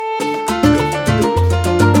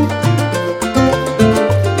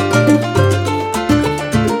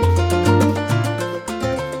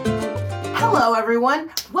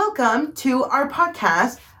welcome to our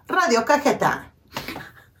podcast, Radio Cajeta.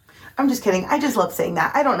 I'm just kidding. I just love saying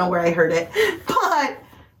that. I don't know where I heard it. But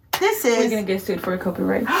this is... We're going to get sued for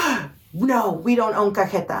copyright. No, we don't own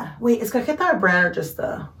Cajeta. Wait, is Cajeta a brand or just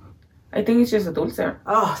the... I think it's just a dulce.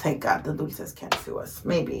 Oh, thank God the dulces can't sue us.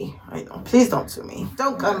 Maybe. I don't. Please don't sue me.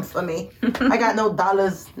 Don't come for me. I got no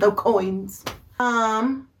dollars, no coins.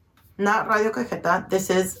 Not Radio Cajeta. This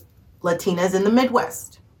is Latinas in the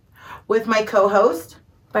Midwest. With my co-host,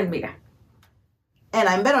 Palmira. And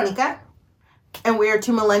I'm Veronica. And we are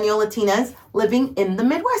two millennial Latinas living in the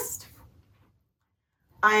Midwest.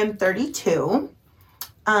 I am 32.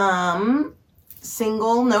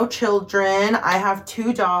 Single, no children. I have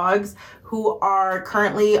 2 dogs who are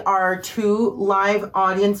currently our 2 live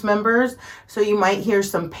audience members. So you might hear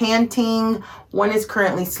some panting. One is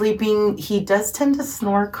currently sleeping. He does tend to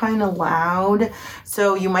snore kind of loud.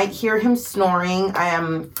 So you might hear him snoring. I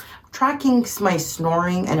am tracking my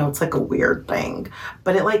snoring. I know it's like a weird thing,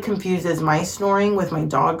 but it like confuses my snoring with my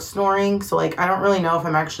dog snoring. So like I don't really know if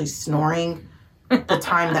I'm actually snoring the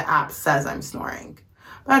time the app says I'm snoring.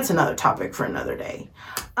 That's another topic for another day.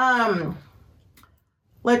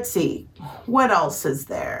 Let's see. What else is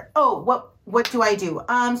there? Oh, what do I do?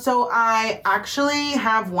 So I actually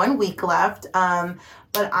have 1 week left,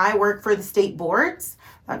 but I work for the state boards.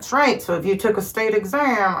 That's right. So if you took a state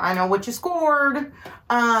exam, I know what you scored.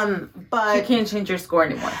 But you can't change your score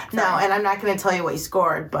anymore. Sorry. No, and I'm not going to tell you what you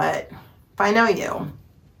scored, but if I know you,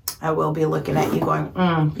 I will be looking at you going,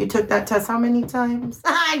 you took that test how many times?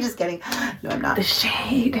 I'm just kidding. No, I'm not. The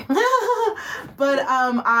shade. But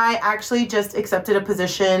I actually just accepted a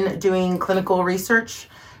position doing clinical research,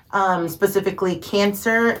 specifically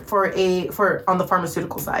cancer for on the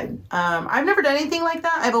pharmaceutical side. I've never done anything like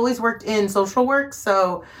that. I've always worked in social work,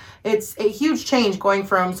 so it's a huge change going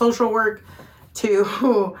from social work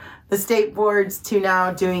to the state boards to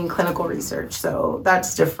now doing clinical research. So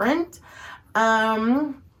that's different.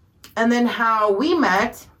 And then how we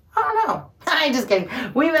met, I don't know. I'm just kidding.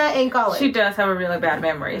 We met in college. She does have a really bad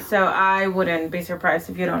memory, so I wouldn't be surprised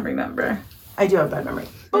if you don't remember. I do have bad memory.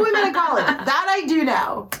 But we met in college. That I do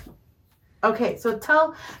know. Okay, so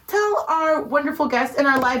tell our wonderful guest and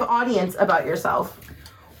our live audience about yourself.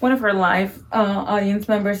 One of our live audience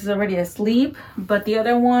members is already asleep, but the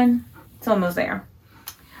other one, it's almost there.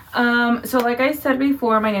 So like I said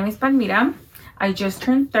before, my name is Palmira. I just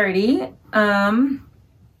turned 30.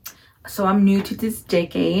 So I'm new to this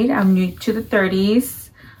decade. I'm new to the 30s.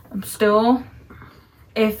 I'm still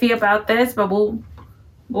iffy about this, but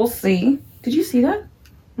we'll see. Did you see that?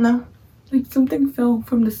 No. Like something fell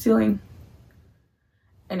from the ceiling.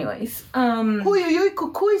 Anyways, Uy,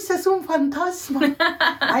 cucuy, es un fantasma.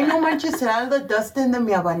 I no manches, será the dust in the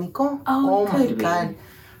mi abanico? Oh my God.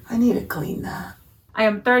 I need to clean that. I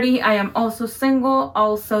am 30. I am also single.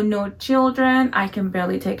 Also no children. I can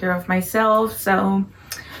barely take care of myself. So,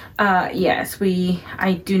 yes,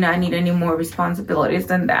 I do not need any more responsibilities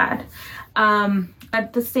than that.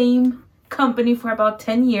 At the same company for about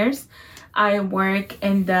 10 years. I work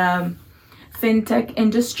in the fintech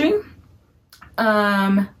industry.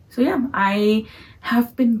 So yeah, I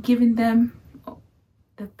have been giving them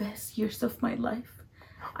the best years of my life.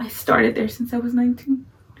 I started there since I was 19.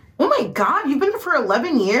 Oh my God, you've been there for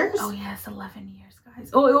 11 years? Oh yes, 11 years,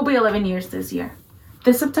 guys. Oh, it will be 11 years this year.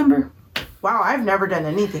 This September. Wow, I've never done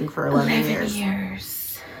anything for 11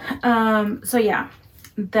 years. So yeah,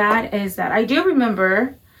 that is that. I don't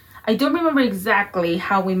remember exactly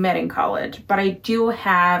how we met in college, but I do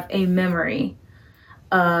have a memory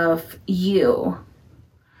of you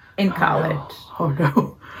in college. Oh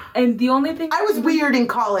no. And the only thing I was weird in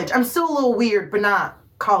college. I'm still a little weird, but not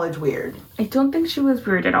college weird. I don't think she was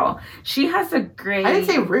weird at all. She has a great... I didn't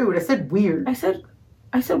say rude. I said weird. I said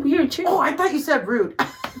weird too. Oh, I thought you said rude.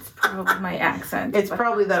 It's probably my accent. It's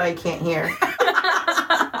probably that I can't hear.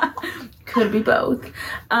 Could be both.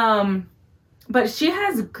 But she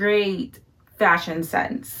has great fashion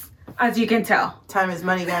sense. As you can tell. Time is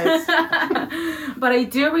money, guys. But I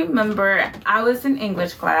do remember I was in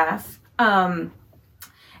English class. And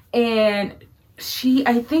I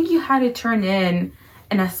think you had to turn in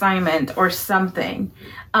an assignment or something.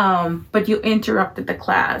 But you interrupted the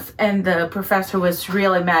class and the professor was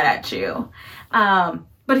really mad at you.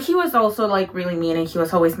 But he was also like really mean and he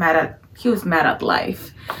was mad at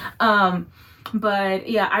life. But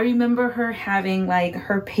yeah, I remember her having like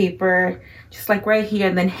her paper just like right here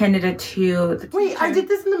and then handed it to the teacher. Wait, I did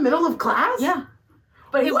this in the middle of class? Yeah.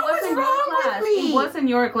 But it wasn't your class. It wasn't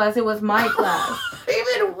your class. It was my class.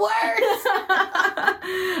 Even worse.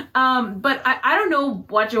 But I don't know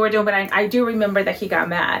what you were doing, but I do remember that he got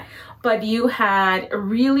mad. But you had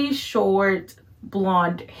really short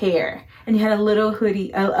blonde hair, and you had a little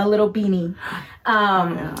hoodie, a little beanie,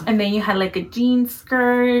 and then you had like a jean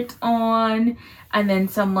skirt on, and then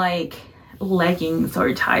some like leggings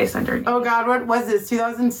or ties underneath. Oh God, what was this?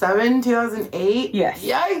 2007, 2008? Yes.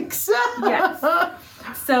 Yikes. Yes.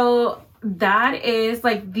 So that is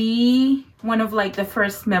like one of like the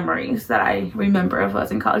first memories that I remember of us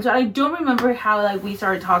in college. I don't remember how like we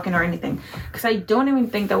started talking or anything, because I don't even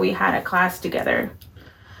think that we had a class together.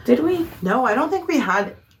 Did we? No, I don't think we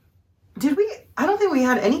had. Did we? I don't think we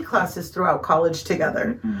had any classes throughout college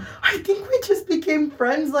together. Mm. I think we just became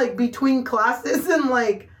friends like between classes and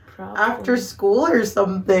like after school or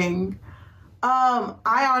something. I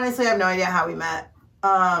honestly have no idea how we met.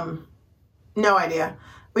 No idea.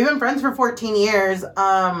 We've been friends for 14 years.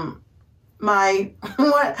 Some of my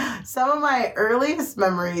earliest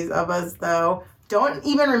memories of us, though, don't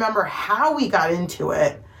even remember how we got into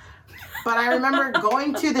it. But I remember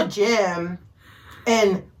going to the gym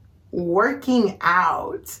and working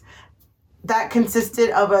out. That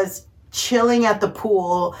consisted of us chilling at the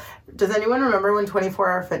pool. Does anyone remember when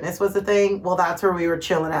 24-hour fitness was a thing? Well, that's where we were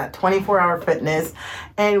chilling at, 24-hour fitness.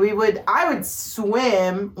 And I would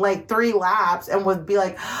swim like 3 laps and would be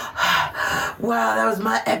like, wow, that was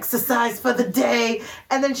my exercise for the day.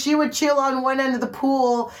 And then she would chill on one end of the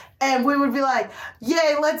pool and we would be like,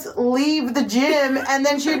 yay, let's leave the gym. And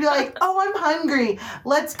then she would be like, oh, I'm hungry.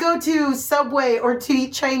 Let's go to Subway or to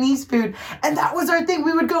eat Chinese food. And that was our thing.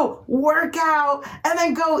 We would go work out and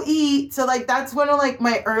then go eat. So like, that's one of like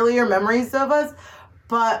my earlier memories of us.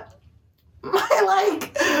 But my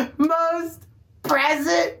like most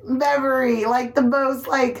present memory, like the most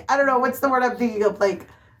like, I don't know, what's the word I'm thinking of? Like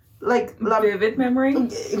vivid memory?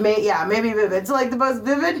 Maybe vivid. It's like the most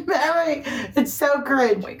vivid memory. It's so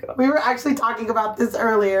cringe. Oh my God. We were actually talking about this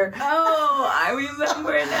earlier. Oh, I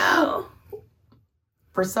remember now.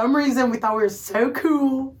 For some reason, we thought we were so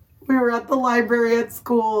cool. We were at the library at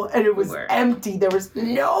school, and it was empty. There was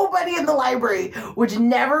nobody in the library, which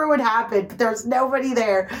never would happen, but there was nobody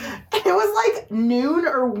there. And it was like noon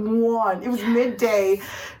or 1. It was midday.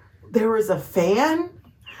 There was a fan.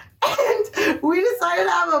 And we decided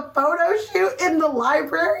to have a photo shoot in the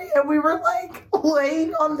library, and we were like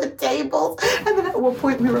laying on the tables. And then at one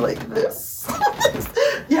point we were like this.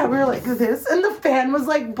 Yeah, we were like this, and the fan was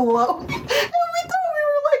like blowing. And we thought we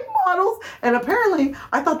were like models. And apparently,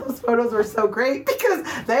 I thought those photos were so great because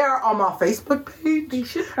they are on my Facebook page. They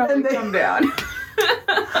should probably come down.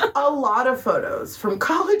 A lot of photos from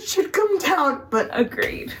college should come down, but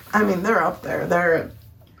agreed. I mean, they're up there. They're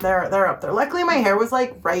up there. Luckily, my hair was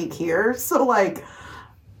like right here, so like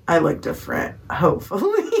I look different.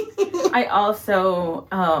 Hopefully. I also,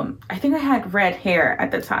 I think I had red hair at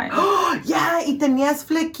the time. Yeah, y tenías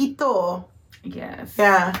flequito. Yes.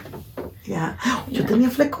 Yeah. Yo tenía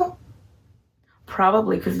fleco.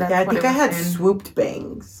 Probably because that's I think I had swooped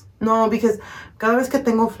bangs. No, because cada vez que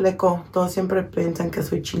tengo fleco, todos siempre piensan que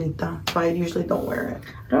soy chinita, so I usually don't wear it.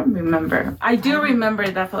 I don't remember. I do remember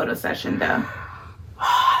that photo session though.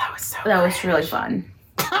 That was really fun.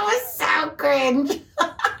 That was so cringe.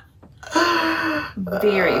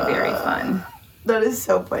 Very, very fun. That is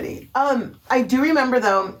so funny. I do remember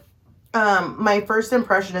though, my first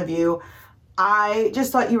impression of you, I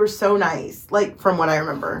just thought you were so nice, like from what I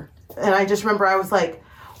remember. And I just remember I was like,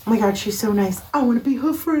 oh my God, she's so nice. I want to be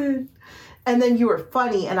her friend. And then you were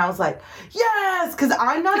funny, and I was like, yes, because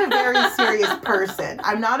I'm not a very serious person.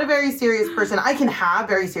 I can have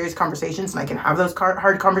very serious conversations, and I can have those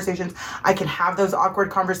hard conversations. I can have those awkward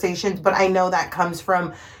conversations, but I know that comes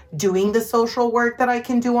from doing the social work that I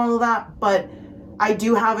can do all of that. But I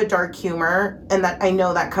do have a dark humor, and that I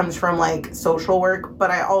know that comes from, like, social work, but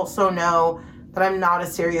I also know that I'm not a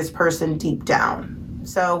serious person deep down.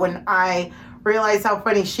 So when I realized how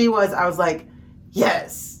funny she was, I was like,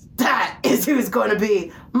 yes. That is who's going to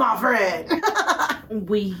be my friend.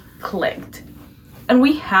 We clicked. And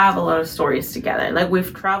we have a lot of stories together. Like,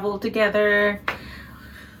 we've traveled together.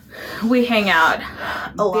 We hang out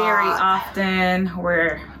very often.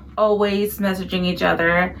 We're always messaging each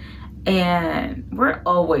other. And we're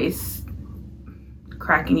always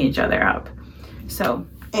cracking each other up. So,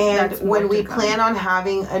 and when we plan on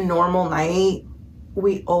having a normal night,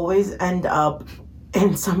 we always end up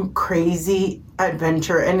in some crazy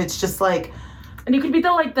adventure, and it's just like, and you could be the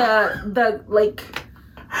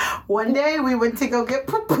one day we went to go get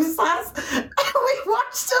pupusas and we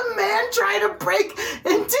watched a man try to break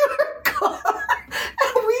into her car,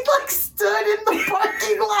 and we like stood in the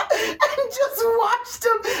parking lot and just watched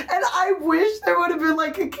him. And I wish there would have been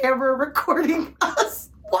like a camera recording us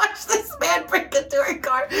watch this man break into her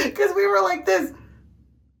car, because we were like this.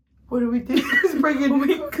 What did we do?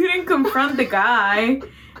 We couldn't confront the guy.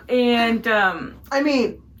 And, I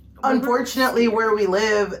mean, unfortunately, where we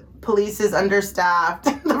live, police is understaffed.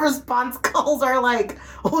 The response calls are like,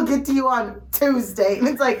 we'll get to you on Tuesday. And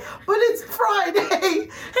it's like, but it's Friday.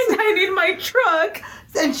 And I need my truck.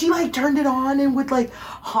 And she like turned it on and would like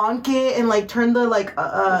honk it and like turn the like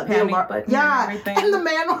the alarm button. Yeah. And the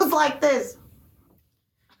man was like this.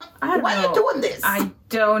 Why are you doing this? I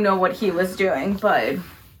don't know what he was doing, but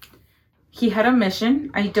he had a mission.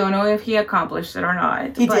 I don't know if he accomplished it or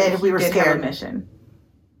not. He did. We were scared. Have a mission.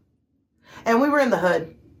 And we were in the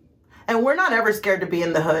hood. And we're not ever scared to be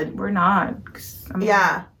in the hood. We're not.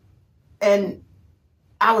 Yeah. And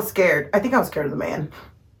I was scared. I think I was scared of the man.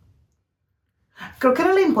 Creo que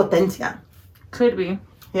era la impotencia. Could be.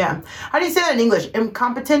 Yeah. How do you say that in English?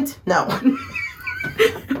 Incompetent? No.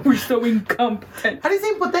 We're so incompetent. How do you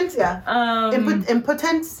say impotencia?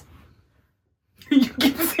 Impotence? You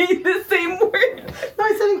keep saying the same word. No,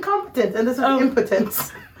 I said incompetent, and this was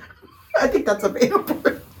impotence. I think that's a made-up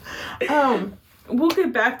word. We'll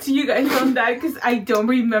get back to you guys on that because I don't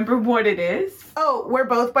remember what it is. Oh, we're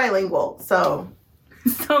both bilingual, so.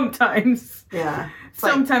 Sometimes. Yeah.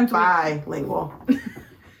 Sometimes like bilingual.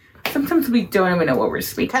 Sometimes we don't even know what we're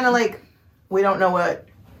speaking. Kind of like we don't know what.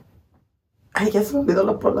 I guess me olvidó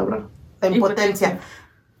la palabra. La impotencia.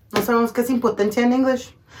 No sabemos qué es impotencia in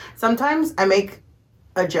English. Sometimes I make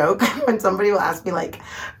a joke when somebody will ask me like,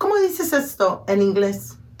 ¿Cómo dices esto en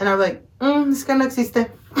inglés? And I'm like, es que no existe.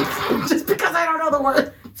 Just because I don't know the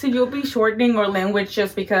word. So you'll be shortening our language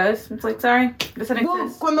just because? It's like, sorry, doesn't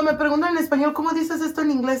exist. Cuando me preguntan en español, ¿cómo dices esto en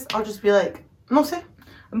inglés? I'll just be like, no sé.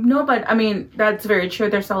 No, but I mean, that's very true.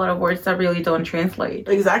 There's a lot of words that really don't translate.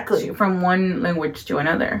 Exactly. From one language to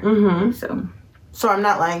another. Mm-hmm. So I'm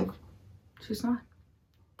not lying. She's not.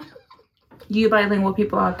 You bilingual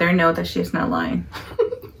people out there know that she's not lying.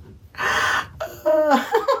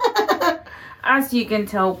 As you can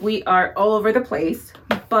tell, we are all over the place.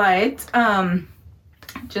 But,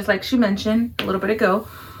 just like she mentioned a little bit ago,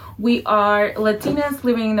 we are Latinas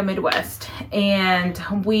living in the Midwest, and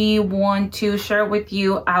we want to share with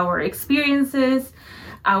you our experiences,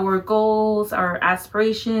 our goals, our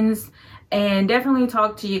aspirations, and definitely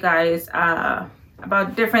talk to you guys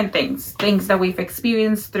about different things that we've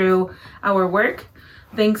experienced through our work,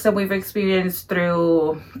 things that we've experienced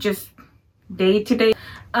through just day to day.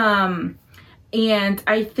 And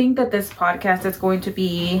I think that this podcast is going to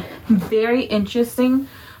be very interesting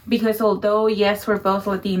because although, yes, we're both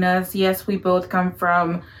Latinas, yes, we both come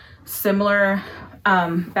from similar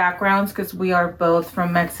backgrounds because we are both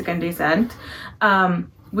from Mexican descent,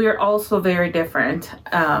 we are also very different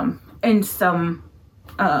in some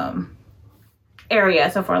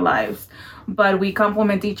areas of our lives. But we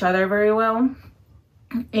complement each other very well.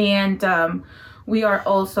 And we are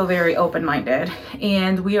also very open-minded.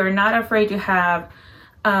 And we are not afraid to have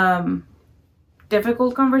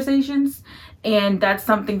difficult conversations. And that's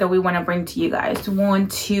something that we want to bring to you guys. We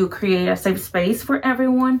want to create a safe space for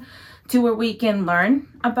everyone to where we can learn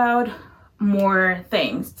about more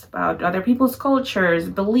things, about other people's cultures,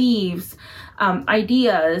 beliefs,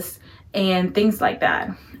 ideas, and things like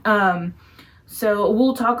that. So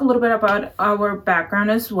we'll talk a little bit about our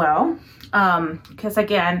background as well. Because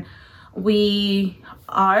again, we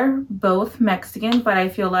are both Mexican, but I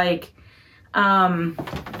feel like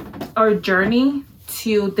our journey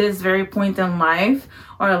to this very point in life,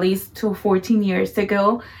 or at least to 14 years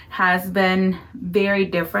ago, has been very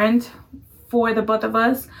different for the both of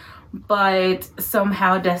us. But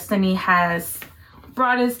somehow destiny has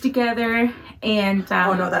brought us together, and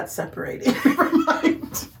oh no, that's separated. Never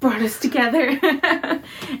mind. Brought us together,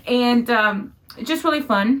 and just really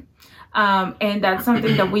fun. And that's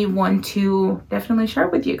something that we want to definitely share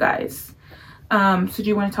with you guys. So do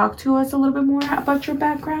you want to talk to us a little bit more about your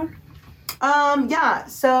background? Yeah,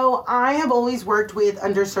 so I have always worked with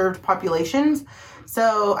underserved populations.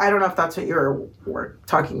 So I don't know if that's what you're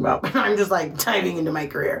talking about, but I'm just like diving into my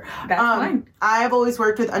career. That's fine. I've always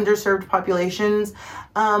worked with underserved populations,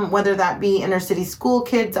 whether that be inner city school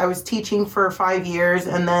kids. I was teaching for 5 years.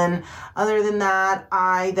 And then other than that,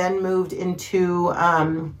 I then moved into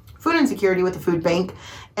food insecurity with the food bank.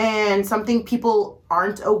 And something people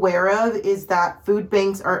aren't aware of is that food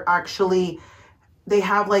banks are actually, they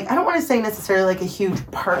have like, I don't want to say necessarily like a huge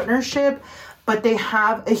partnership, but they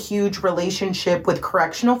have a huge relationship with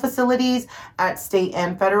correctional facilities at state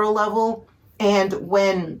and federal level. And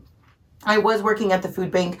when I was working at the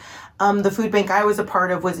food bank. The food bank I was a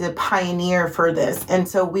part of was a pioneer for this. And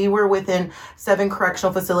so we were within 7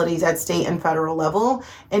 correctional facilities at state and federal level.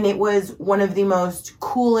 And it was one of the most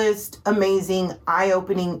coolest, amazing,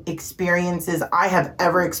 eye-opening experiences I have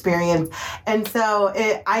ever experienced. And so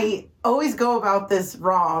I always go about this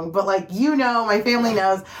wrong, but like, my family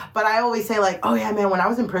knows, but I always say like, oh yeah, man, when I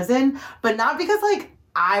was in prison, but not because like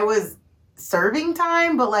I was serving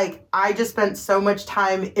time, but like I just spent so much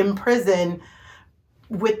time in prison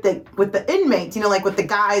with the inmates, like with the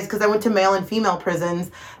guys, because I went to male and female prisons.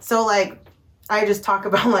 So like I just talk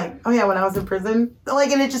about like, oh yeah, when I was in prison,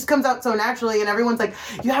 like, and it just comes out so naturally, and everyone's like,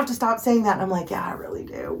 you have to stop saying that, and I'm like, yeah, I really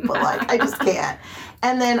do, but like I just can't.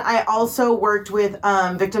 And then I also worked with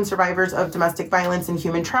victim survivors of domestic violence and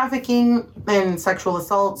human trafficking and sexual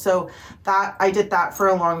assault. So that I did that for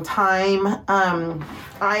a long time.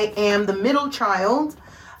 I am the middle child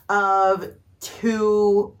of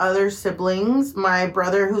 2 other siblings, my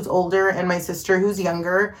brother who's older and my sister who's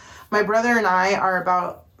younger. My brother and I are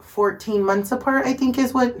about 14 months apart, I think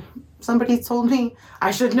is what somebody told me.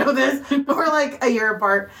 I should know this, but we're like a year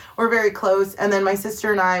apart. We're very close. And then my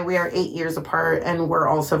sister and I, we are 8 years apart, and we're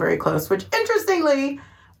also very close, which interestingly,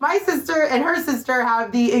 my sister and her sister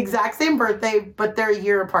have the exact same birthday, but they're a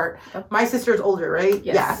year apart. My sister's older, right?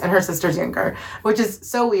 Yes. Yeah, and her sister's younger, which is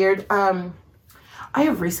so weird. I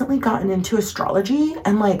have recently gotten into astrology,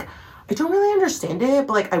 and like I don't really understand it,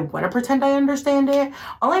 but like I want to pretend I understand it.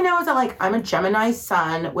 All I know is that like I'm a Gemini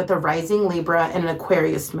sun with a rising Libra and an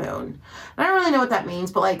Aquarius moon. And I don't really know what that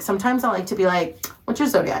means, but like sometimes I like to be like, what's your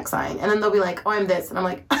zodiac sign? And then they'll be like, oh, I'm this. And I'm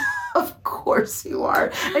like, of course you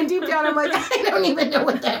are. And deep down I'm like, I don't even know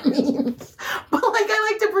what that means. But like I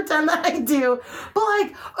like to pretend that I do. But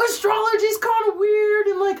like astrology's kind of weird,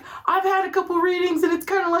 and like I've had a couple readings and it's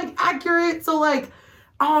kind of like accurate. So like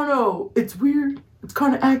I don't know. It's weird. It's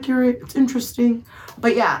kind of accurate. It's interesting.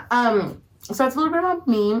 But yeah, so that's a little bit about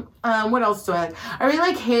me. What else do I like? I really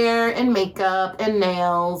like hair and makeup and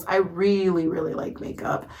nails. I really, really like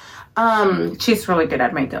makeup. She's really good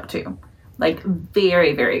at makeup too. Like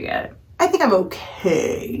very, very good. I think I'm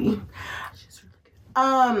okay. She's really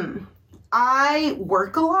good. I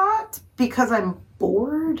work a lot because I'm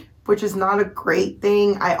bored, which is not a great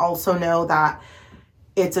thing. I also know that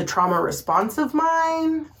it's a trauma response of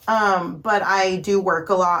mine, but I do work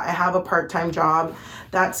a lot. I have a part-time job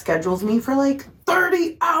that schedules me for like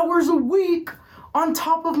 30 hours a week on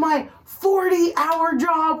top of my 40-hour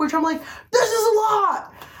job, which I'm like, this is a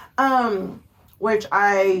lot, which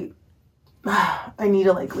I need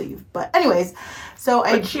to like leave. But anyways,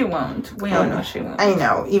 but she won't. We all know she won't. I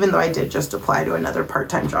know, even though I did just apply to another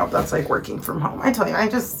part-time job that's like working from home. I tell you, I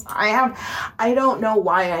don't know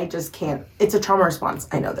why I just can't. It's a trauma response.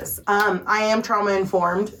 I know this. I am trauma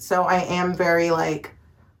informed, so I am very like,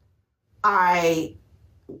 I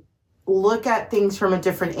look at things from a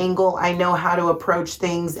different angle. I know how to approach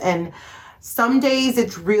things, and some days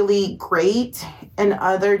it's really great, and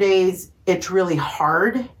other days it's really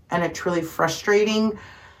hard and it's really frustrating,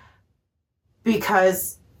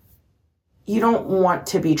 because you don't want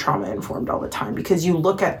to be trauma informed all the time, because you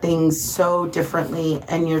look at things so differently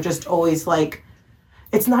and you're just always like,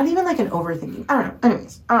 it's not even like an overthinking. I don't know.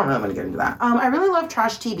 Anyways, I don't really want to get into that. I really love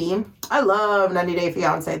trash TV. I love 90 Day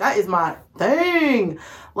Fiance. That is my thing.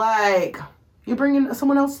 Like, you bring in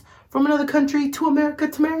someone else from another country to America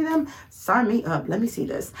to marry them? Sign me up. Let me see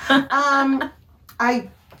this. I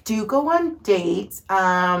do go on dates.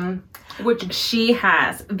 Which she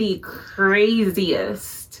has the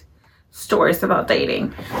craziest stories about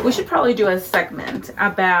dating. We should probably do a segment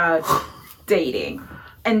about dating,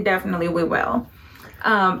 and definitely we will.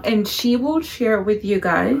 And she will share with you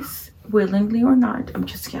guys, willingly or not, I'm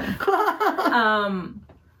just kidding,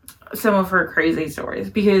 some of her crazy stories,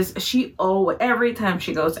 because every time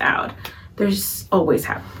she goes out, there's always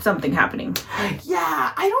something happening.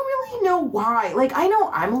 Yeah, I don't really know why. Like, I know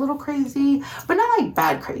I'm a little crazy, but not like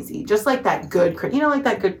bad crazy. Just like that good, like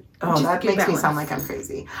that good. Oh, just that makes balance. Me sound like I'm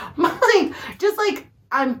crazy. Like, just like,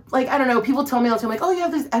 I'm like, I don't know. People tell me all the time, like, oh, you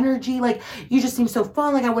have this energy. Like, you just seem so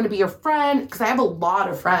fun. Like, I want to be your friend. Because I have a lot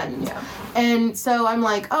of friends. Yeah. And so I'm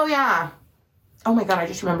like, oh, yeah. Oh, my God, I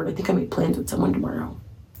just remembered. I think I made plans with someone tomorrow.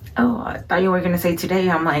 Oh, I thought you were going to say today.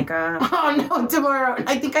 I'm like, Oh, no, tomorrow.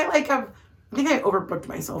 I think I overbooked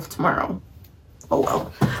myself tomorrow. Oh,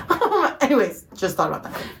 well. Anyways, just thought about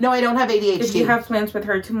that. No, I don't have ADHD. Did you have plans with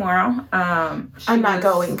her tomorrow? I'm not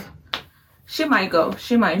going. She might go.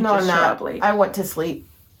 She might just show up late. I went to sleep.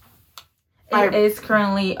 It is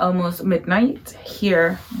currently almost midnight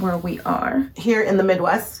here where we are. Here in the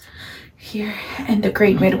Midwest? Here in the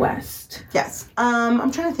great Midwest. Yes.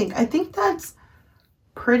 I'm trying to think. I think that's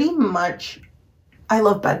pretty much, I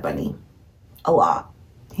love Bad Bunny a lot.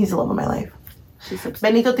 He's the love of my life.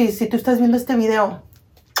 Benito, si tú estás viendo este video,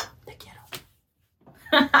 te quiero.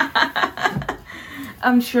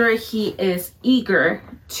 I'm sure he is eager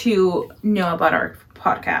to know about our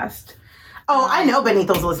podcast. Oh, I know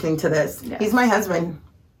Benito's listening to this. Yes. He's my husband.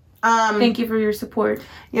 Thank you for your support.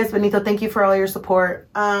 Yes, Benito, thank you for all your support.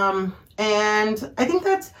 And I think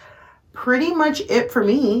that's pretty much it for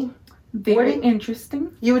me. Very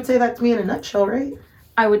interesting. You would say that's me in a nutshell, right?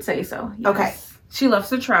 I would say so. Yes. Okay. She loves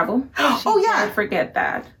to travel. I forget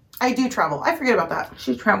that. I do travel. I forget about that.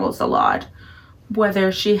 She travels a lot,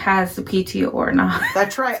 whether she has the PTO or not.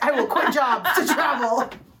 That's right. I will quit jobs to travel.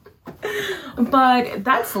 But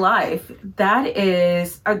that's life. That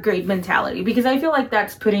is a great mentality because I feel like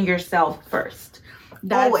that's putting yourself first.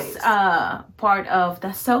 That's always part of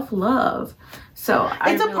the self-love. So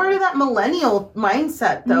it's a part of that millennial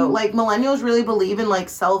mindset, though. Mm-hmm. Like, millennials really believe in, like,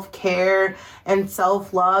 self-care and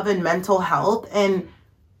self-love and mental health. And,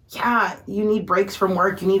 yeah, you need breaks from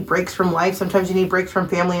work. You need breaks from life. Sometimes you need breaks from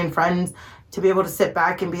family and friends to be able to sit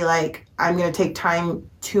back and be like, I'm going to take time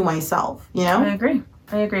to myself, you know?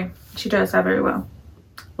 I agree. She does that very well.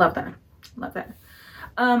 Love that.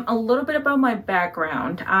 A little bit about my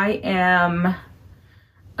background. I am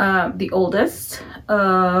the oldest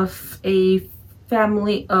of a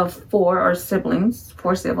family of four siblings.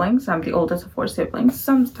 I'm the oldest of 4 siblings.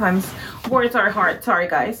 Sometimes words are hard. Sorry,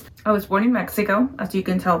 guys. I was born in Mexico, as you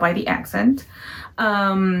can tell by the accent.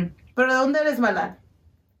 ¿Pero de dónde eres, mana?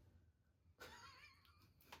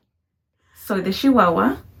 Soy de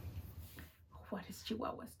Chihuahua. What is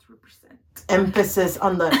Chihuahua's 3%? Emphasis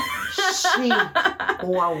on the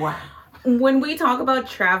Chihuahua. When we talk about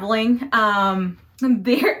traveling,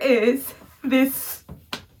 there is this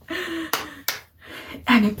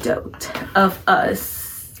anecdote of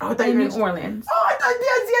us in New Orleans. Oh, I thought,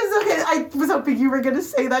 yes, okay. I was hoping you were going to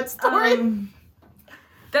say that story.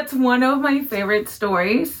 That's one of my favorite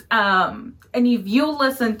stories. And if you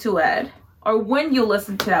listen to it, or when you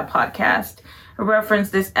listen to that podcast, reference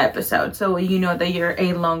this episode so you know that you're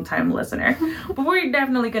a long-time listener. But we're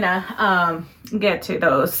definitely going to get to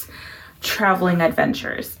those traveling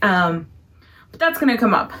adventures. But that's going to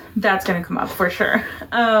come up. That's going to come up for sure.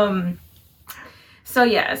 So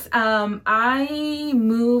yes, I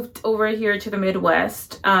moved over here to the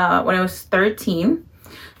Midwest when I was 13.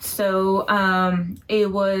 So it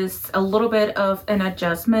was a little bit of an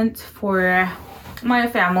adjustment for my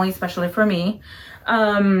family, especially for me.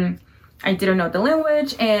 I didn't know the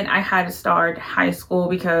language and I had to start high school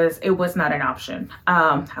because it was not an option.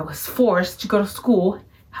 I was forced to go to school.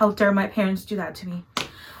 How dare my parents do that to me?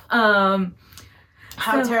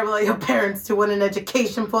 How terrible are your parents to want an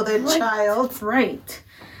education for their child? Right.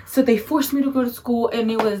 So they forced me to go to school, and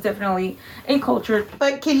it was definitely a culture.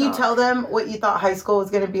 But can you tell them what you thought high school was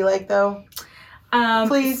going to be like, though?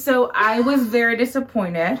 Please. So I was very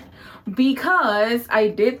disappointed because I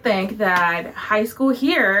did think that high school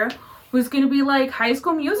here was going to be like High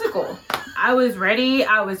School Musical. I was ready.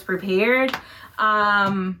 I was prepared.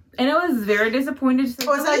 And I was very disappointed.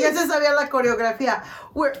 O sea, ya se sabía la coreografía.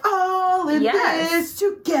 We're all in this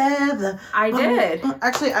together. I did.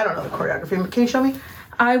 Actually, I don't know the choreography. Can you show me?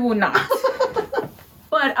 I will not.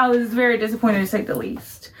 But I was very disappointed to say the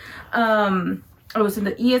least. I was in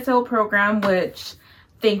the ESL program, which,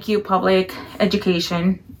 thank you, public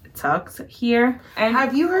education. It sucks here. And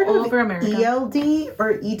have you heard of America. ELD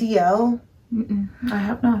or EDL? I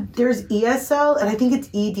have not. There's ESL, and I think it's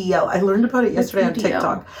EDL. I learned about it yesterday on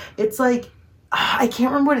TikTok. It's like, I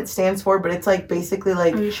can't remember what it stands for, but it's like basically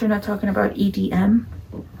like... Are you sure not talking about EDM?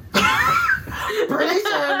 Pretty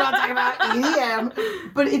sure I'm not talking about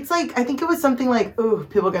EDM. But it's like, I think it was something like, ooh,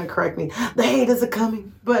 people are going to correct me. The haters are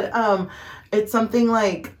coming. But it's something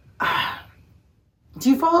like... do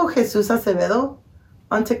you follow Jesus Acevedo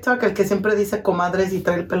on TikTok? El que siempre dice comadres y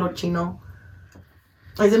trae el pelo chino.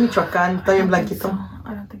 Es de Michoacán, está bien blanquito.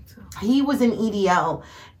 I don't think so. He was in EDL,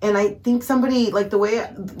 and I think somebody, like, the way,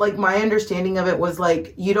 like, my understanding of it was,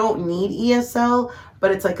 like, you don't need ESL,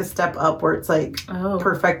 but it's, like, a step up where it's, like,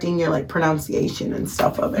 perfecting your, like, pronunciation and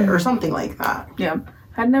stuff of it, or something like that. Yeah,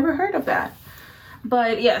 I'd never heard of that.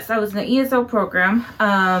 But, yes, I was in the ESL program,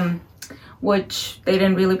 which they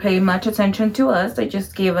didn't really pay much attention to us. They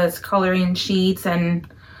just gave us coloring sheets and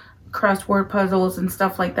crossword puzzles and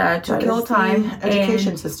stuff like that to kill time.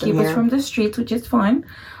 Education system keep here. us from the streets, which is fun.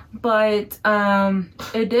 But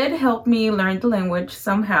it did help me learn the language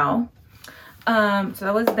somehow. So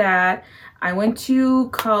that was that. I went to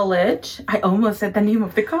college. I almost said the name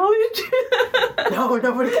of the college. No,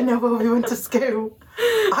 nobody can know where we went to school.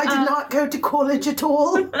 I did not go to college at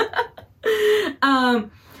all. I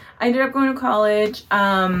ended up going to college,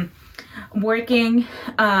 working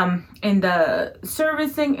in the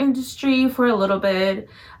servicing industry for a little bit.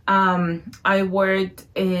 I worked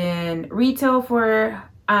in retail for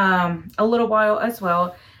a little while as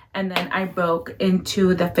well. And then I broke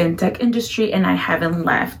into the fintech industry and I haven't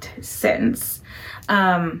left since.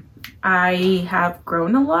 I have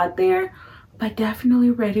grown a lot there, but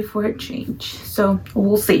definitely ready for a change. So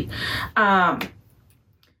we'll see.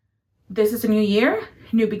 This is a new year,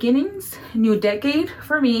 new beginnings, new decade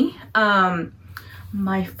for me.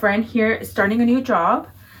 My friend here is starting a new job.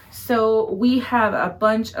 So we have a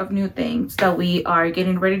bunch of new things that we are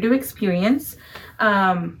getting ready to experience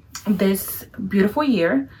this beautiful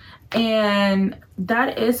year. And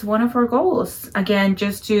that is one of our goals. Again,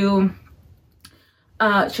 just to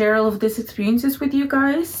share all of these experiences with you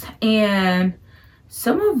guys. And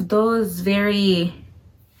some of those very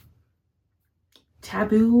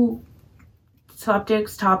taboo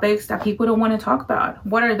topics that people don't want to talk about.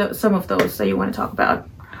 What are some of those that you want to talk about?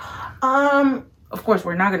 Of course,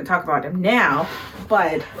 we're not going to talk about them now,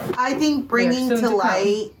 but I think bringing to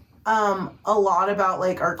light a lot about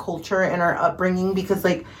like our culture and our upbringing, because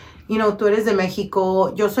like, you know, tú eres de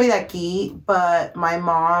Mexico, yo soy de aquí, but my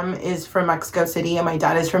mom is from Mexico City and my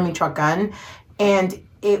dad is from Michoacan, and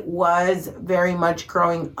it was very much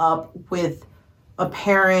growing up with a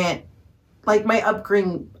parent, like my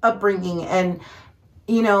upbringing, and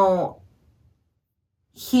you know,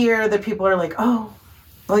 here the people are like, oh,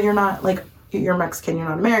 well, you're not, like, you're Mexican, you're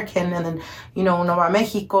not American, and then, you know, uno va a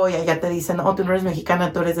Mexico y allá te dicen, oh, tú no eres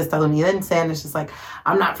mexicana, tú eres estadounidense, and it's just like,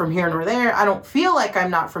 I'm not from here nor there. I don't feel like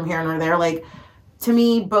I'm not from here nor there. Like, to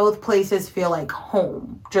me, both places feel like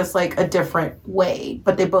home, just like a different way,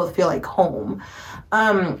 but they both feel like home.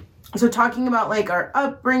 So talking about like our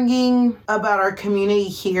upbringing, about our community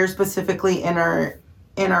here, specifically in our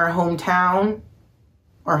hometown,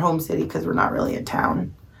 or home city, because we're not really a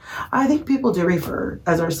town. I think people do refer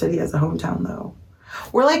as our city as a hometown, though.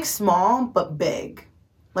 We're like small but big.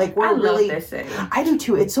 Like we're really. Love this city. I do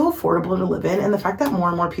too. It's so affordable to live in, and the fact that more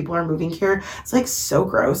and more people are moving here, it's like so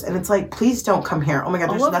gross. And it's like, please don't come here. Oh my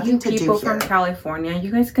God, there's nothing to do here. People from California,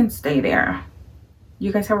 you guys can stay there.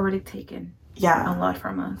 You guys have already taken a lot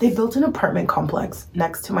from us. They built an apartment complex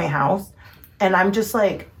next to my house, and I'm just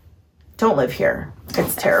like, don't live here.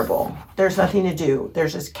 It's terrible. There's nothing to do.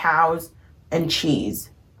 There's just cows and cheese.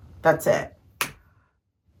 That's it.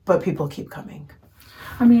 But people keep coming.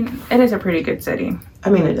 I mean, it is a pretty good city.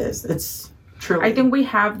 I mean, it is. It's truly. I think we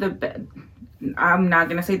have I'm not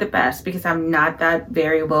going to say the best because I'm not that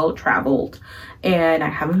very well traveled. And I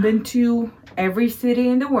haven't been to every city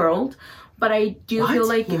in the world. But I do feel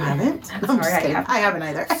like... You haven't? I'm sorry, I haven't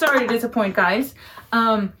either. Sorry to disappoint, guys.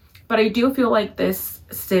 But I do feel like this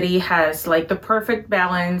city has like the perfect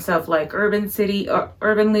balance of like urban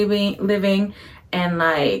living and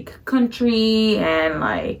like country and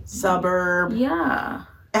like suburb. Yeah.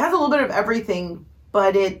 It has a little bit of everything,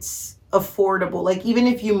 but it's affordable. Like even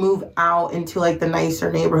if you move out into like the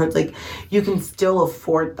nicer neighborhoods, like you can still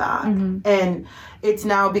afford that. Mm-hmm. And it's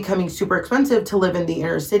now becoming super expensive to live in the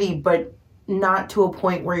inner city, but not to a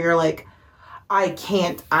point where you're like, I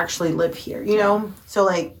can't actually live here, you know? So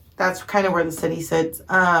like that's kind of where the city sits.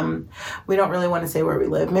 We don't really want to say where we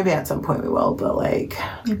live. Maybe at some point we will, but like,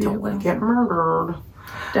 don't want to get murdered.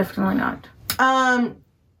 Definitely not.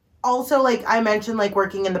 Also, like I mentioned, like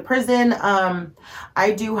working in the prison,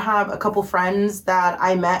 I do have a couple friends that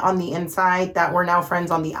I met on the inside that were now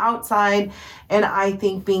friends on the outside. And I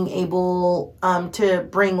think being able to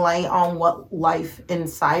bring light on what life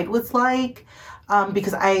inside was like,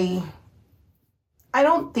 because I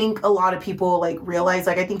don't think a lot of people like realize,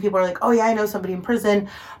 like I think people are like, oh yeah, I know somebody in prison,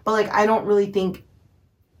 but like I don't really think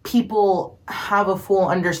people have a full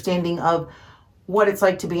understanding of what it's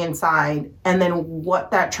like to be inside and then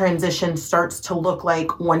what that transition starts to look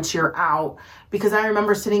like once you're out. Because I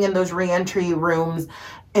remember sitting in those reentry rooms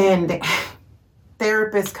and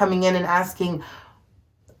therapists coming in and asking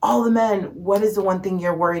all the men, what is the one thing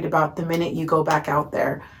you're worried about the minute you go back out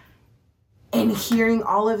there? And hearing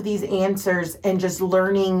all of these answers and just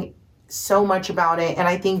learning so much about it. And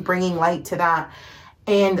I think bringing light to that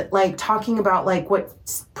and like talking about like what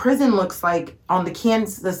prison looks like on the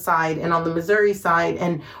Kansas side and on the Missouri side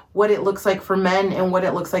and what it looks like for men and what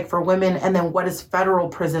it looks like for women. And then what does federal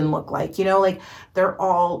prison look like? You know, like they're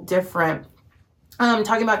all different.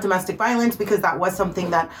 Talking about domestic violence, because that was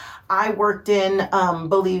something that I worked in,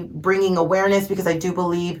 bringing awareness, because I do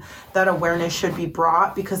believe that awareness should be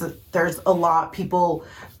brought because there's a lot people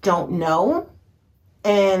don't know.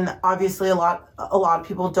 And obviously a lot of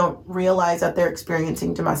people don't realize that they're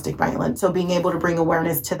experiencing domestic violence. So being able to bring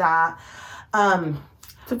awareness to that.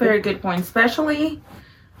 It's a very good point, especially,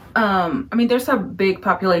 there's a big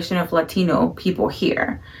population of Latino people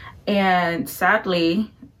here. And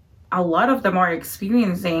sadly, a lot of them are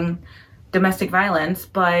experiencing domestic violence,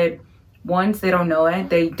 but once they don't know it,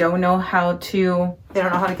 they don't know how to get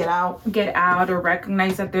out or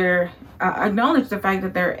recognize that they're acknowledge the fact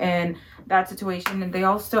that they're in that situation, and they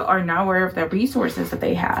also are not aware of the resources that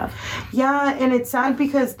they have. Yeah, and it's sad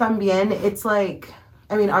because también it's like,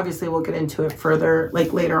 obviously we'll get into it further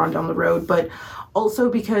like later on down the road, but also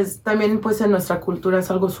because también pues en nuestra cultura es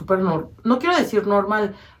algo súper no quiero decir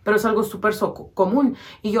normal, pero es algo súper común.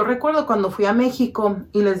 Y yo recuerdo cuando fui a México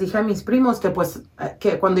y les dije a mis primos que pues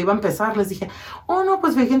que cuando iba a empezar les dije, oh no,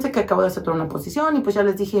 pues fíjense que acabo de aceptar una posición, y pues ya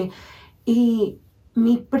les dije, y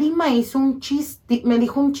mi prima hizo un chiste, me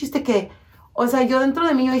dijo un chiste que, o sea, yo dentro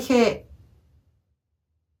de mí yo dije,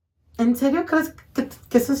 ¿en serio crees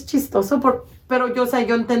que eso es chistoso? Pero yo, o sea,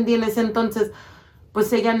 yo entendí en ese entonces,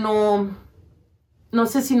 pues ella no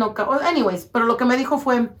sé si no... Anyways, pero lo que me dijo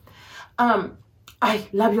fue,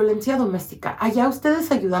 la violencia doméstica, allá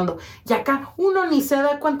ustedes ayudando, y acá uno ni se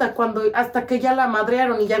da cuenta hasta que ya la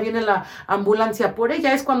madrearon y ya viene la ambulancia por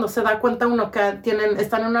ella, es cuando se da cuenta uno que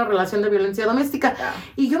están en una relación de violencia doméstica. Yeah.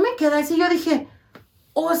 Y yo me quedé así, yo dije,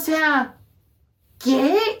 o sea,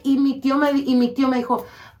 ¿qué? Y mi tío me dijo,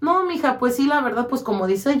 no, mija, pues sí, la verdad, pues como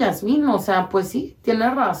dice Yasmín, o sea, pues sí, tiene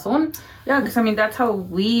razón. Yeah, because that's how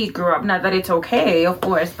we grew up. Not that it's okay, of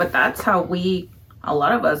course, but that's how a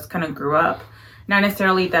lot of us kind of grew up. Not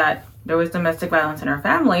necessarily that there was domestic violence in our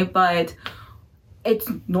family, but it's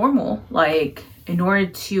normal. Like, in order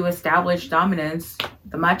to establish dominance,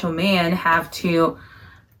 the macho man have to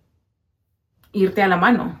irte a la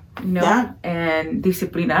mano, yeah, and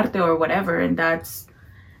disciplinarte or whatever, and that's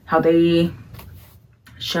how they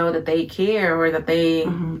show that they care or that they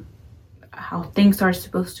how things are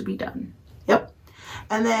supposed to be done. Yep.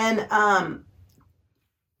 And then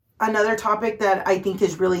another topic that I think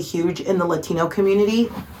is really huge in the Latino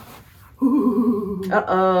community.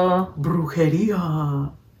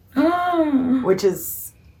 Brujeria. Which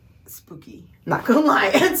is spooky. Not gonna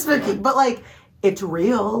lie, it's spooky. But like, it's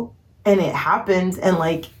real and it happens. And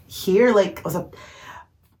like here, like,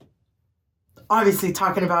 obviously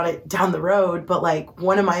talking about it down the road, but like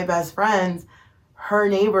one of my best friends, her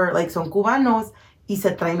neighbor, like son cubanos, y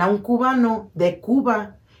se traen a un cubano de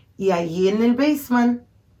Cuba, y allí en el basement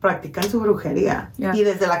practican su brujería. Yeah. Y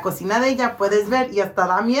desde la cocina de ella puedes ver, y hasta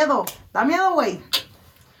da miedo, güey.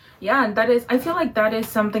 Yeah, and I feel like that is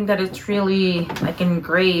something that is really like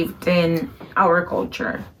engraved in our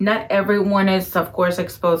culture. Not everyone is, of course,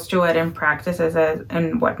 exposed to it and practices it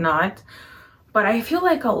and whatnot, but I feel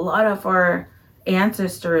like a lot of our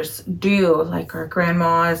ancestors do, like our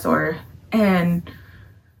grandmas and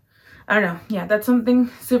I don't know. Yeah, that's something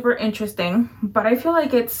super interesting, but I feel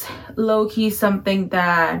like it's low-key something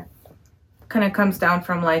that kind of comes down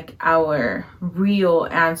from like our real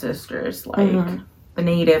ancestors, like the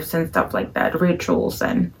natives and stuff like that, rituals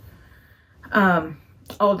and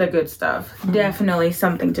all the good stuff. Definitely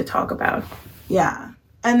something to talk about. Yeah.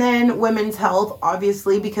 And then women's health,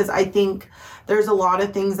 obviously, because I think there's a lot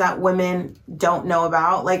of things that women don't know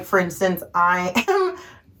about. Like, for instance, I am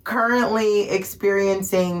currently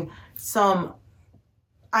experiencing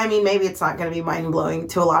maybe it's not going to be mind-blowing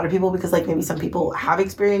to a lot of people because, like, maybe some people have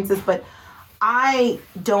experienced this, but I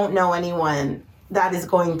don't know anyone that is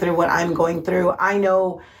going through what I'm going through. I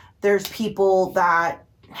know there's people that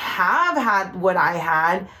have had what I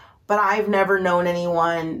had, but I've never known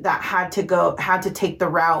anyone that had to take the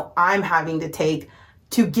route I'm having to take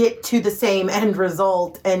to get to the same end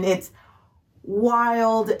result. And it's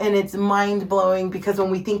wild and it's mind-blowing because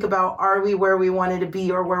when we think about, are we where we wanted to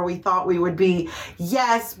be or where we thought we would be?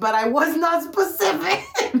 Yes, but I was not specific.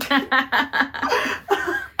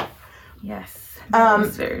 Yes.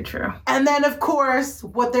 That's very true. And then, of course,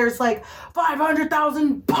 what there's like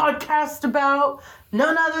 500,000 podcasts about,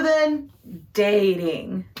 none other than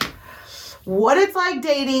dating. What it's like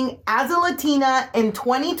dating as a Latina in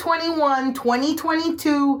 2021,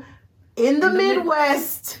 2022 in the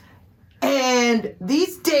Midwest. And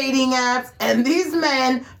these dating apps and these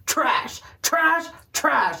men, trash.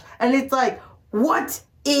 And it's like, what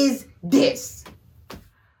is this?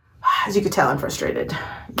 As you can tell, I'm frustrated.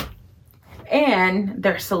 And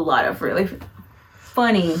there's a lot of really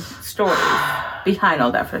funny stories behind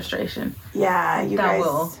all that frustration. Yeah, you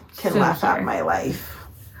guys can laugh at my life.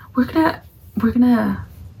 We're gonna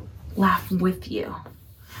laugh with you.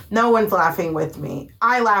 No one's laughing with me.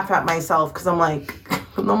 I laugh at myself because I'm like,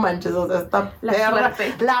 No manches, o sea, esta La perra,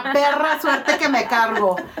 suerte. la perra suerte que me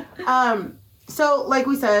cargo. So, like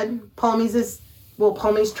we said, Palmy's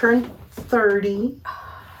turned 30.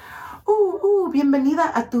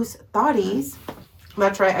 Bienvenida a tus thotties.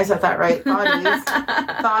 That's right, I said that right. Thotties.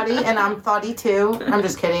 Thotty, and I'm thotty too. I'm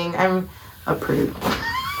just kidding. I'm a prude.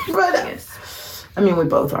 But, Yes. I mean, we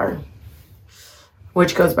both are.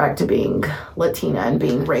 Which goes back to being Latina and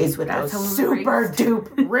being raised with That's those how we were super dupe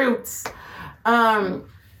roots. Something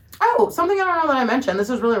I don't know that I mentioned. This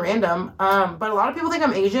is really random. But a lot of people think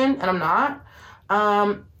I'm Asian, and I'm not.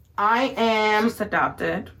 I am... Just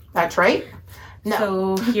adopted. That's right. No.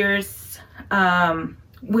 So here's,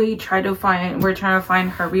 we're trying to find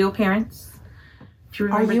her real parents. Do you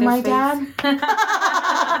remember Are you this my face?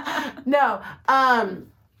 dad? No.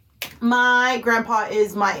 My grandpa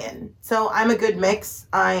is Mayan, so I'm a good mix.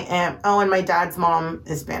 I am. Oh, and my dad's mom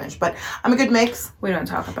is Spanish, but I'm a good mix. We don't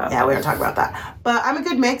talk about Yeah, we don't talk about that. But I'm a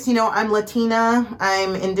good mix. You know, I'm Latina,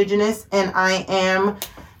 I'm indigenous, and I am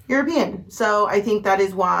European. So I think that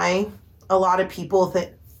is why a lot of people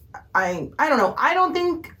that I don't know. I don't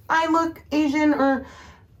think I look Asian or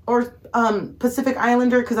Pacific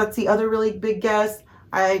Islander, because that's the other really big guess.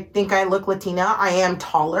 I think I look Latina. I am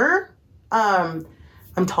taller.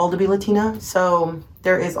 I'm tall to be Latina, so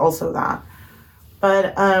there is also that.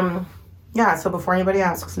 But, yeah, so before anybody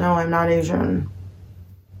asks, no, I'm not Asian.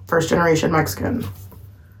 First generation Mexican.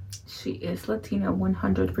 She is Latina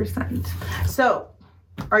 100%. So,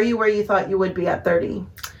 are you where you thought you would be at 30?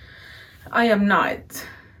 I am not.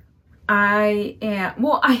 I am,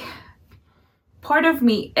 part of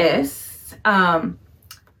me is,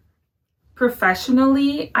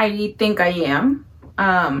 professionally, I think I am.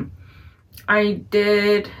 I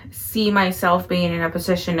did see myself being in a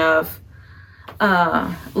position of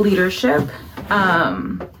leadership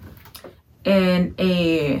in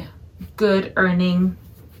a good earning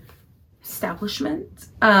establishment,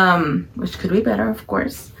 which could be better, of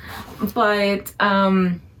course. But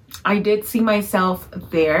I did see myself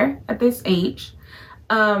there at this age.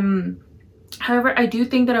 However, I do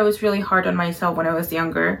think that I was really hard on myself when I was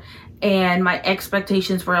younger, and my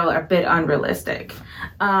expectations were a bit unrealistic.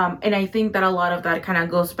 And I think that a lot of that kind of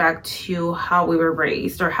goes back to how we were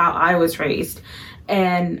raised, or how I was raised,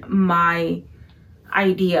 and my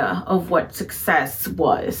idea of what success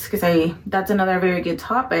was. Because that's another very good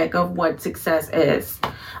topic of what success is.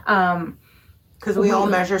 Because we all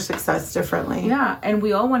measure success differently. Yeah, and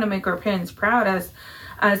we all want to make our parents proud. As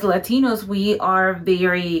Latinos, we are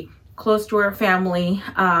very close to our family,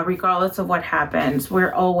 regardless of what happens.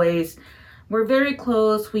 We're very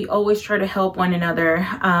close. We always try to help one another,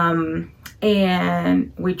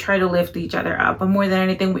 and we try to lift each other up. But more than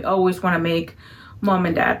anything, we always want to make mom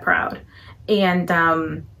and dad proud. And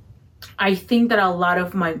I think that a lot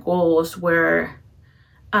of my goals were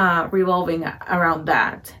revolving around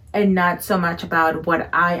that, and not so much about what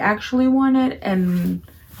I actually wanted and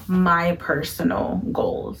my personal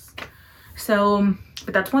goals. So,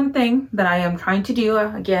 but that's one thing that I am trying to do,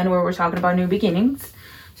 again, where we're talking about new beginnings.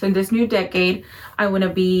 So in this new decade, I want to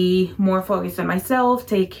be more focused on myself,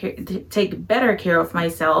 take better care of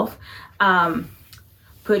myself,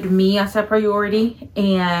 put me as a priority,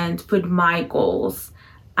 and put my goals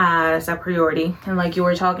as a priority. And like you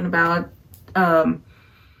were talking about,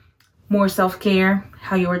 more self-care,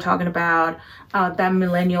 how you were talking about that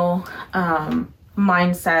millennial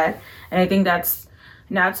mindset. And I think that's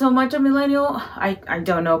not so much a millennial, I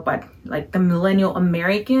don't know, but like the millennial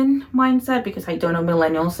American mindset, because I don't know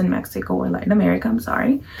millennials in Mexico or Latin America, I'm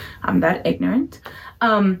sorry. I'm that ignorant.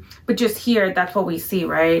 But just here, that's what we see,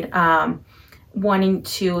 right? Wanting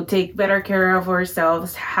to take better care of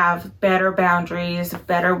ourselves, have better boundaries,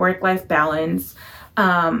 better work-life balance.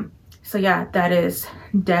 So yeah, that is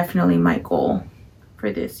definitely my goal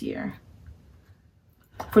for this year,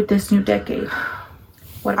 for this new decade.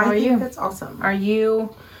 What about you? That's awesome. Are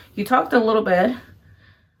you talked a little bit.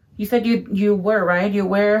 You said you were, right? You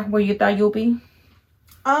were where you thought you'll be?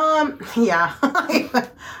 Yeah.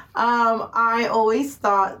 I always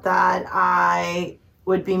thought that I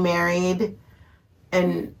would be married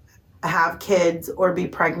and have kids or be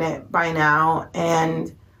pregnant by now,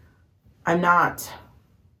 and I'm not.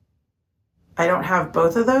 I don't have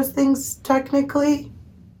both of those things technically,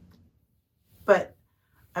 but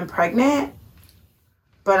I'm pregnant.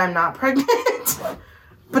 But I'm not pregnant.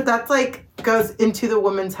 But that's like goes into the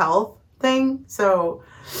women's health thing. So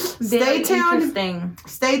stay tuned. Interesting.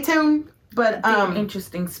 Stay tuned. But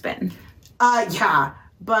interesting spin. Yeah.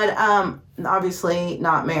 But obviously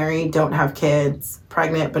not married, don't have kids,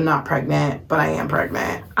 pregnant but not pregnant, but I am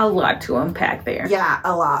pregnant. A lot to unpack there. Yeah,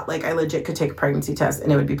 a lot. Like, I legit could take a pregnancy test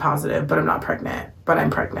and it would be positive, but I'm not pregnant. But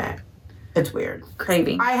I'm pregnant. It's weird.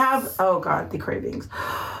 Cravings. I have, oh God, the cravings.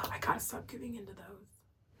 I gotta stop giving into those.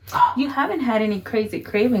 You haven't had any crazy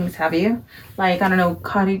cravings, have you? Like, I don't know,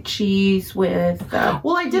 cottage cheese with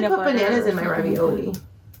well, I did put butter bananas in or my something. ravioli.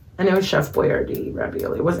 And it was Chef Boyardee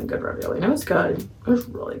ravioli. It wasn't good ravioli. And it was good. It was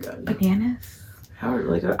really good. Bananas? It was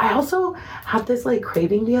really good. I also had this, like,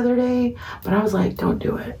 craving the other day, but I was like, don't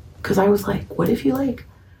do it. Because I was like, what if you, like,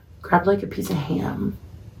 grabbed, like, a piece of ham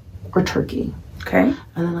or turkey. Okay.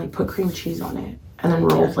 And then, like, put cream cheese on it. And then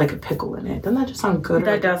rolled, like, a pickle in it. Doesn't that just sound good?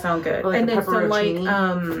 That does sound good. Like and then some,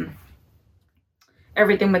 like,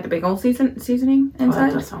 everything with the big old seasoning Oh,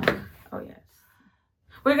 inside. that does sound good. Oh, yes.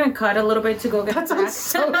 We're going to cut a little bit to go get That sounds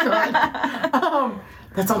so good.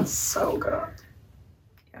 That sounds so good.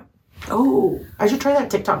 Yeah. Oh, I should try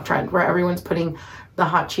that TikTok trend where everyone's putting the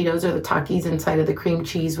hot Cheetos or the Takis inside of the cream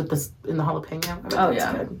cheese with in the jalapeno. I bet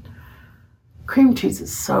that's good. Cream cheese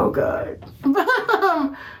is so good.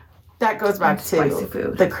 That goes back to spicy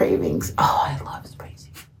food. The cravings. Oh, I love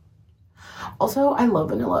spicy food. Also, I love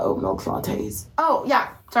vanilla oat milk lattes. Oh, yeah.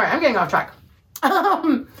 Sorry, I'm getting off track.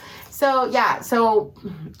 So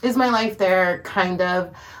is my life there kind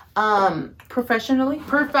of Professionally,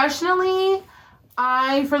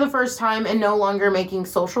 I, for the first time, am no longer making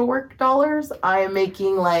social work dollars. I am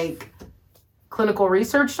making, like, clinical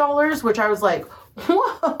research dollars, which I was like,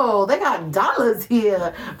 whoa, they got dollars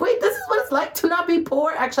here. Wait, this is what it's like to not be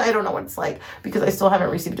poor? Actually, I don't know what it's like because I still haven't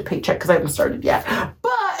received a paycheck because I haven't started yet.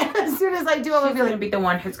 But as soon as I do, I'm going to be the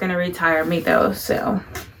one who's going to retire me, though, so.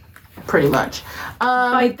 Pretty much.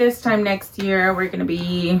 By this time next year, we're going to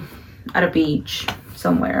be at a beach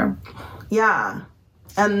somewhere. Yeah.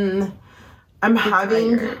 And I'm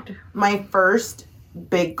having my first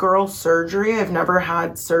big girl surgery. I've never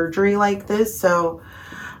had surgery like this, so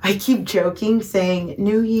I keep joking, saying,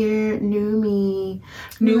 new year, new me.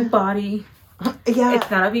 New body. Yeah. It's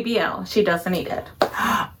not a BBL. She doesn't need it.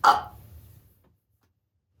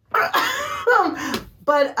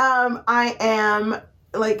 But I am,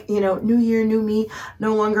 like, you know, new year, new me,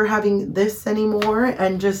 no longer having this anymore.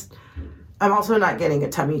 And just, I'm also not getting a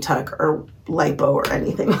tummy tuck or lipo or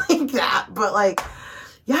anything like that. But, like,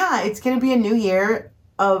 yeah, it's going to be a new year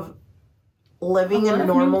of living a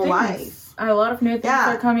normal life. A lot of new things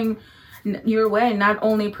are coming your way, not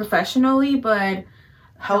only professionally, but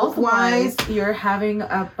health-wise. You're having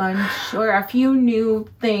a bunch or a few new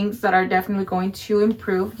things that are definitely going to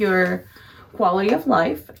improve your quality of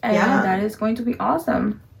life, and that is going to be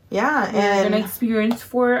awesome. Yeah, and you're going to experience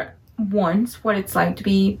for once what it's like to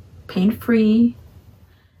be pain-free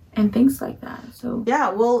and things like that. So yeah,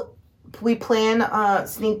 well, we plan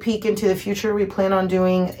sneak peek into the future. We plan on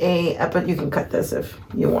doing a episode. You can cut this if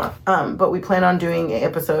you want. But we plan on doing an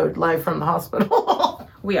episode live from the hospital.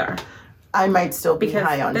 We are. I might still be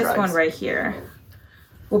high on drugs. This one right here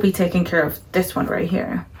will be taking care of this one right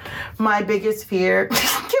here. My biggest fear.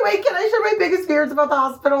 Can I share my biggest fears about the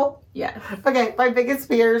hospital? Yeah. Okay, my biggest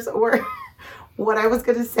fears were what I was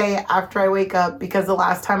gonna say after I wake up, because the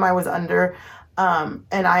last time I was under and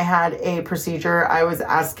I had a procedure, I was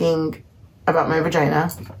asking about my vagina.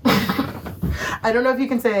 I don't know if you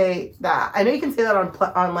can say that. I know you can say that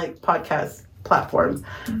on like podcast platforms.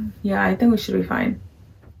 Yeah, I think we should be fine.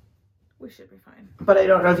 We should be fine. But I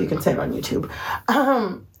don't know if you can say it on YouTube.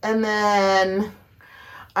 And then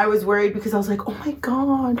I was worried because I was like, oh my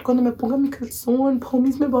God, cuando me ponga mi calzón,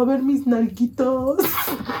 Pomis me va a ver mis nalguitas.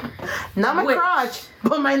 Not my crotch,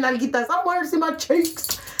 but my nalguitas. I want to see my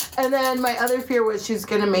cheeks. And then my other fear was she's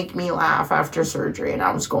going to make me laugh after surgery and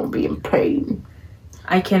I was going to be in pain.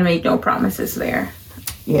 I can make no promises there.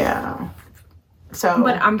 Yeah. So.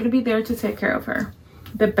 But I'm going to be there to take care of her.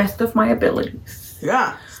 The best of my abilities.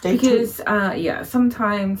 Yeah. Stay tuned. Because,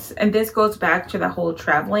 sometimes, and this goes back to the whole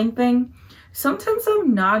traveling thing. Sometimes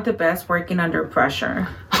I'm not the best working under pressure.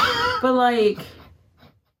 But, like,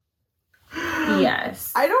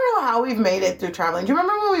 yes. I don't know how we've made it through traveling. Do you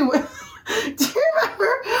remember when we went? Do you remember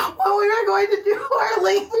when we were going to do our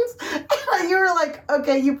lanes? And you were like,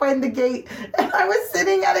 okay, you find the gate. And I was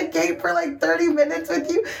sitting at a gate for like 30 minutes with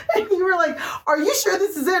you. And you were like, are you sure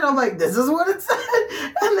this is it? I'm like, this is what it said.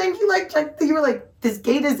 And then you like checked, you were like, this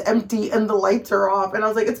gate is empty and the lights are off. And I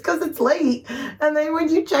was like, it's because it's late. And then when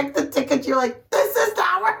you checked the ticket, you're like, this is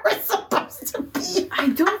not where we're supposed to be. I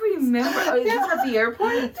don't remember. Is this at the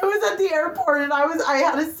airport? It was at the airport. And I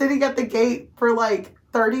had us sitting at the gate for like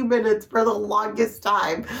 30 minutes for the longest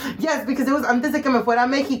time. Yes, because it was antes de que me fuera a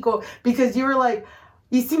Mexico, because you were like,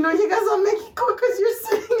 Y si no llegas a Mexico because you're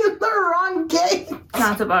sitting in the wrong gate.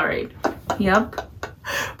 Sounds about right. Yep.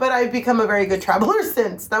 But I've become a very good traveler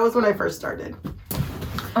since. That was when I first started.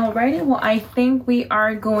 Alrighty, well, I think we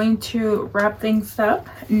are going to wrap things up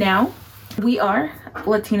now. We are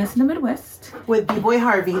Latinas in the Midwest. With B-Boy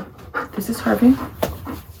Harvey. This is Harvey.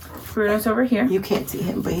 Bruno's over here. You can't see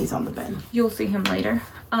him, but he's on the bed. You'll see him later.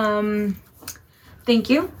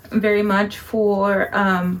 Thank you very much for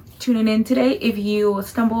tuning in today. If you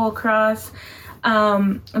stumble across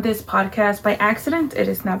this podcast by accident, it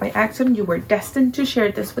is not by accident. You were destined to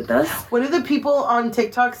share this with us. What do the people on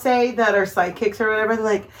TikTok say that are sidekicks or whatever? They're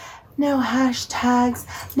like, no hashtags,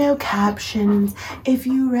 no captions. If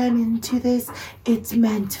you run into this, it's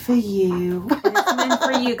meant for you. It's meant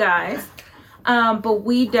for you guys. But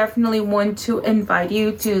we definitely want to invite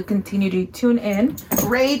you to continue to tune in.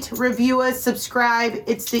 Rate, review us, subscribe.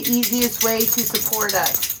 It's the easiest way to support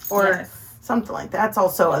us. Or something like that. That's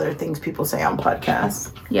also other things people say on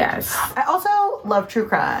podcasts. Yes. I also love true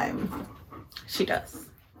crime. She does.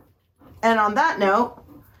 And on that note,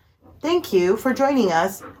 thank you for joining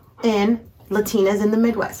us in Latinas in the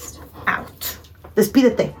Midwest. Out.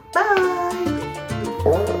 Despídete. Bye.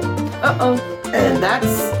 Uh-oh. And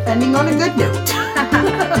that's ending on a good note.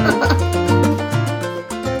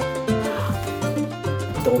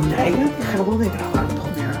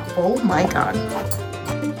 Oh my God.